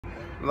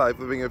Life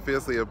Living and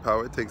Fiercely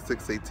Empowered, take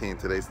 618.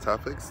 Today's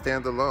topic,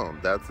 stand alone.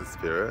 That's the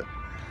spirit.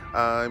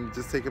 I'm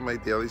just taking my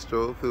daily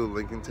stroll through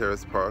Lincoln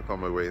Terrace Park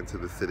on my way into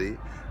the city,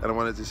 and I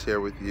wanted to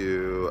share with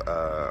you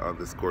on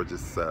this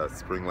gorgeous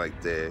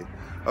spring-like day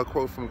a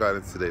quote from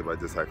Guidance Today by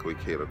Disakwe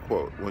Keita.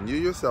 Quote, "When you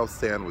yourself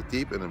stand with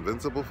deep and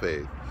invincible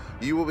faith,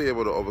 you will be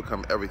able to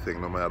overcome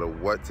everything no matter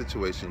what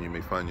situation you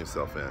may find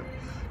yourself in.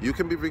 You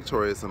can be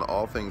victorious in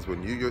all things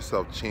when you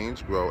yourself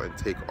change, grow, and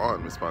take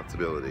on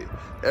responsibility.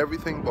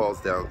 Everything boils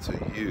down to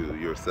you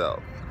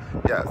yourself."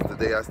 Yes, the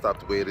day I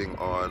stopped relying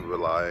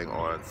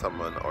on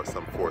someone or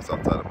some force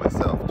outside of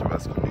myself to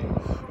rescue me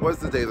was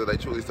the day that I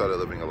truly started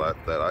living a life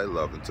that I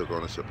loved and took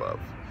ownership of.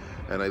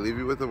 And I leave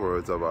you with the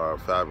words of our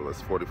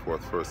fabulous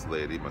 44th First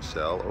Lady,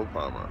 Michelle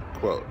Obama.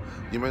 Quote,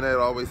 "You may not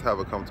always have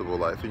a comfortable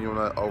life, and you will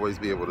not always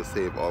be able to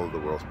save all of the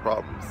world's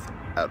problems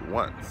at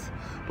once.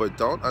 But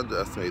don't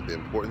underestimate the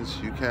importance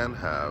you can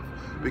have,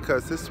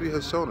 because history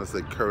has shown us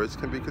that courage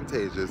can be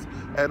contagious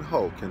and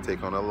hope can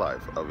take on a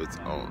life of its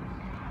own."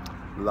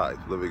 Life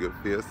Living it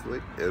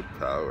Fiercely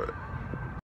Empowered.